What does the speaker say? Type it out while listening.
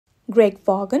Greg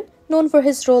Vaughan, known for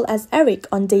his role as Eric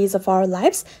on Days of Our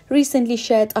Lives, recently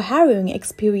shared a harrowing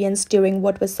experience during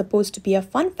what was supposed to be a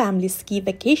fun family ski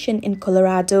vacation in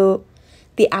Colorado.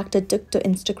 The actor took to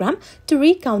Instagram to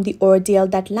recount the ordeal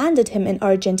that landed him in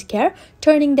urgent care,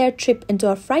 turning their trip into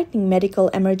a frightening medical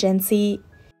emergency.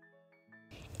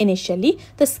 Initially,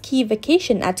 the ski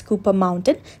vacation at Cooper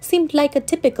Mountain seemed like a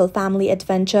typical family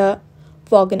adventure.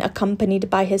 Vaughan, accompanied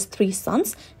by his 3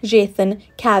 sons, Jathan,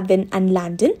 Cavan and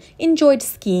Landan, enjoyed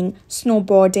skiing,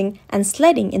 snowboarding and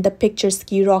sledding in the picturesque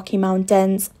Rocky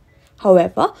Mountains.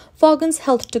 However, Vaughan's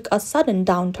health took a sudden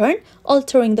downturn,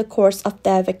 altering the course of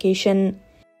their vacation.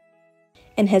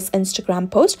 In his Instagram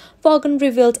post, Vaughan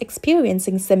revealed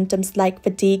experiencing symptoms like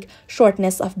fatigue,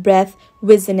 shortness of breath,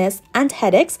 wheeziness and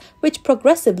headaches, which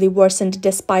progressively worsened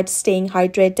despite staying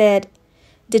hydrated.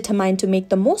 Determined to make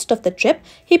the most of the trip,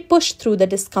 he pushed through the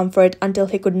discomfort until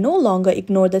he could no longer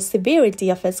ignore the severity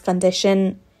of his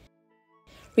condition.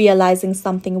 Realizing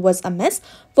something was amiss,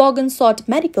 Vaughan sought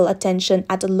medical attention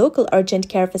at a local urgent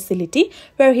care facility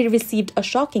where he received a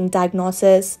shocking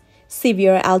diagnosis: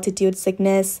 severe altitude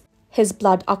sickness. His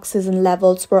blood oxygen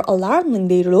levels were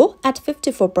alarmingly low at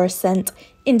 54%,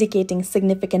 indicating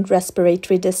significant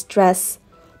respiratory distress.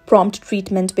 Prompt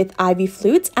treatment with IV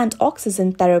fluids and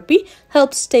oxygen therapy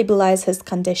helped stabilize his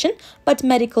condition, but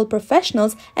medical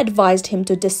professionals advised him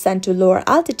to descend to lower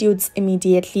altitudes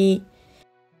immediately.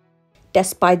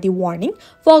 Despite the warning,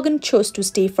 Vaughan chose to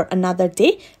stay for another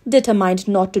day, determined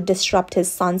not to disrupt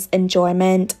his son's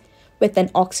enjoyment. With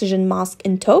an oxygen mask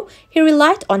in tow, he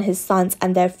relied on his sons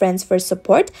and their friends for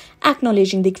support,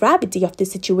 acknowledging the gravity of the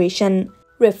situation.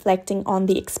 Reflecting on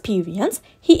the experience,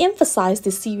 he emphasized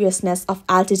the seriousness of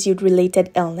altitude-related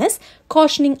illness,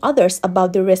 cautioning others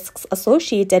about the risks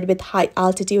associated with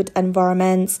high-altitude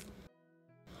environments.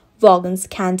 Vaughan's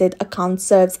candid account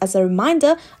serves as a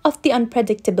reminder of the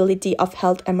unpredictability of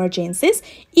health emergencies,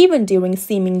 even during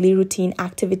seemingly routine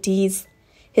activities.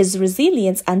 His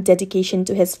resilience and dedication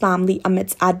to his family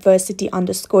amidst adversity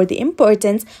underscore the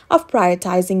importance of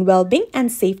prioritizing well-being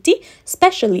and safety,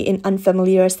 especially in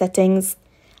unfamiliar settings.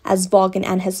 As Vaughan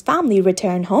and his family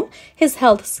return home, his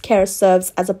health scare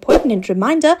serves as a poignant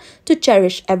reminder to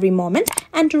cherish every moment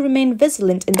and to remain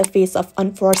vigilant in the face of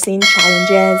unforeseen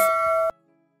challenges.